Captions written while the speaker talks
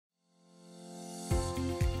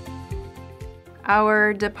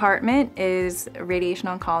Our department is radiation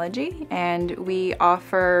oncology, and we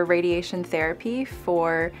offer radiation therapy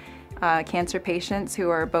for cancer patients who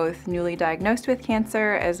are both newly diagnosed with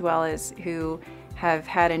cancer as well as who have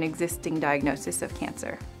had an existing diagnosis of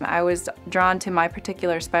cancer. I was drawn to my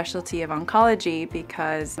particular specialty of oncology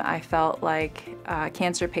because I felt like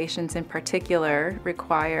cancer patients in particular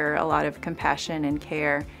require a lot of compassion and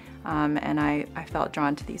care, and I felt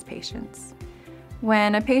drawn to these patients.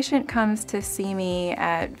 When a patient comes to see me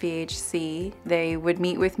at VHC, they would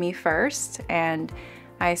meet with me first, and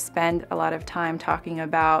I spend a lot of time talking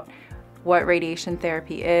about what radiation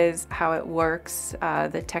therapy is, how it works,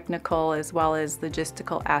 the technical as well as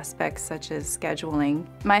logistical aspects such as scheduling.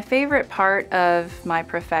 My favorite part of my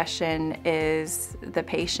profession is the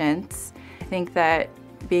patients. I think that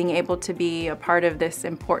being able to be a part of this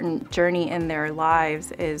important journey in their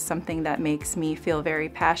lives is something that makes me feel very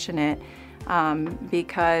passionate.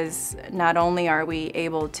 Because not only are we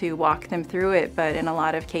able to walk them through it, but in a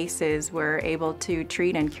lot of cases we're able to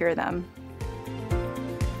treat and cure them.